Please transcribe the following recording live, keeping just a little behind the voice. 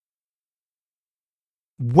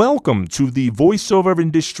Welcome to the VoiceOver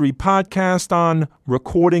Industry podcast on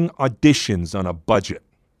recording auditions on a budget.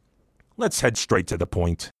 Let's head straight to the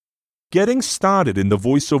point. Getting started in the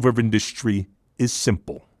voiceover industry is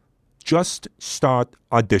simple. Just start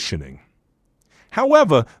auditioning.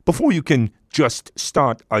 However, before you can just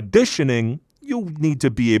start auditioning, you need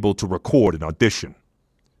to be able to record an audition.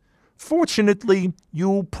 Fortunately,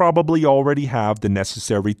 you probably already have the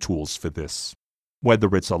necessary tools for this.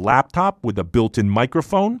 Whether it's a laptop with a built-in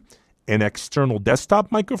microphone, an external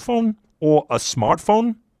desktop microphone, or a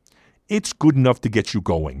smartphone, it's good enough to get you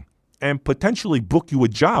going and potentially book you a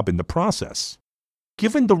job in the process.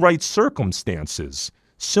 Given the right circumstances,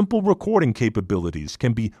 simple recording capabilities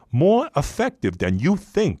can be more effective than you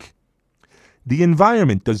think. The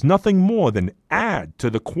environment does nothing more than add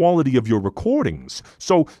to the quality of your recordings,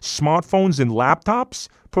 so smartphones and laptops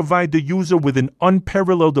provide the user with an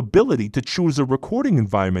unparalleled ability to choose a recording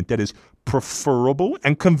environment that is preferable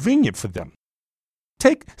and convenient for them.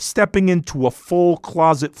 Take stepping into a full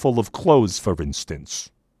closet full of clothes, for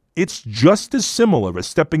instance. It's just as similar as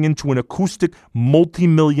stepping into an acoustic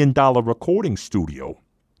multi-million-dollar recording studio.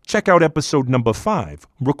 Check out episode number 5,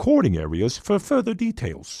 Recording Areas, for further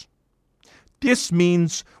details. This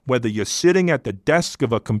means whether you're sitting at the desk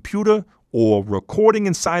of a computer or recording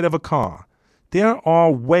inside of a car, there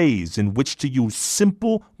are ways in which to use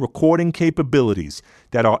simple recording capabilities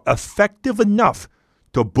that are effective enough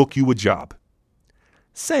to book you a job.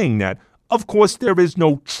 Saying that, of course, there is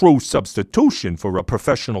no true substitution for a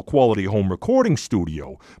professional quality home recording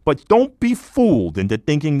studio, but don't be fooled into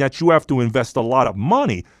thinking that you have to invest a lot of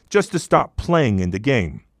money just to start playing in the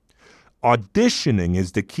game. Auditioning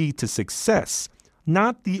is the key to success,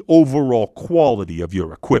 not the overall quality of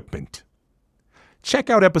your equipment.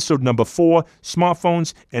 Check out episode number 4,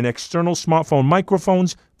 Smartphones and External Smartphone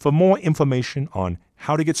Microphones, for more information on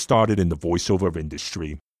how to get started in the voiceover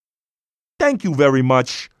industry. Thank you very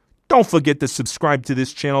much. Don't forget to subscribe to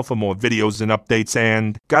this channel for more videos and updates,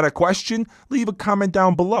 and got a question? Leave a comment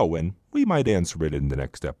down below and we might answer it in the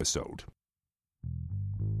next episode.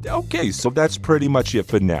 Okay, so that's pretty much it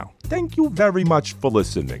for now. Thank you very much for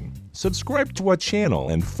listening. Subscribe to our channel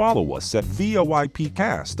and follow us at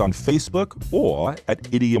VoIPcast on Facebook or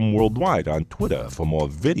at Idiom Worldwide on Twitter for more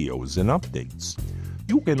videos and updates.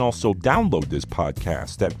 You can also download this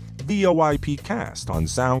podcast at VoIPcast on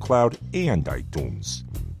SoundCloud and iTunes.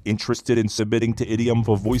 Interested in submitting to Idiom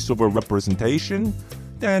for voiceover representation?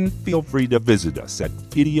 Then feel free to visit us at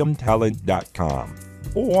idiomtalent.com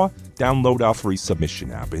or download our free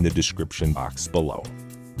submission app in the description box below.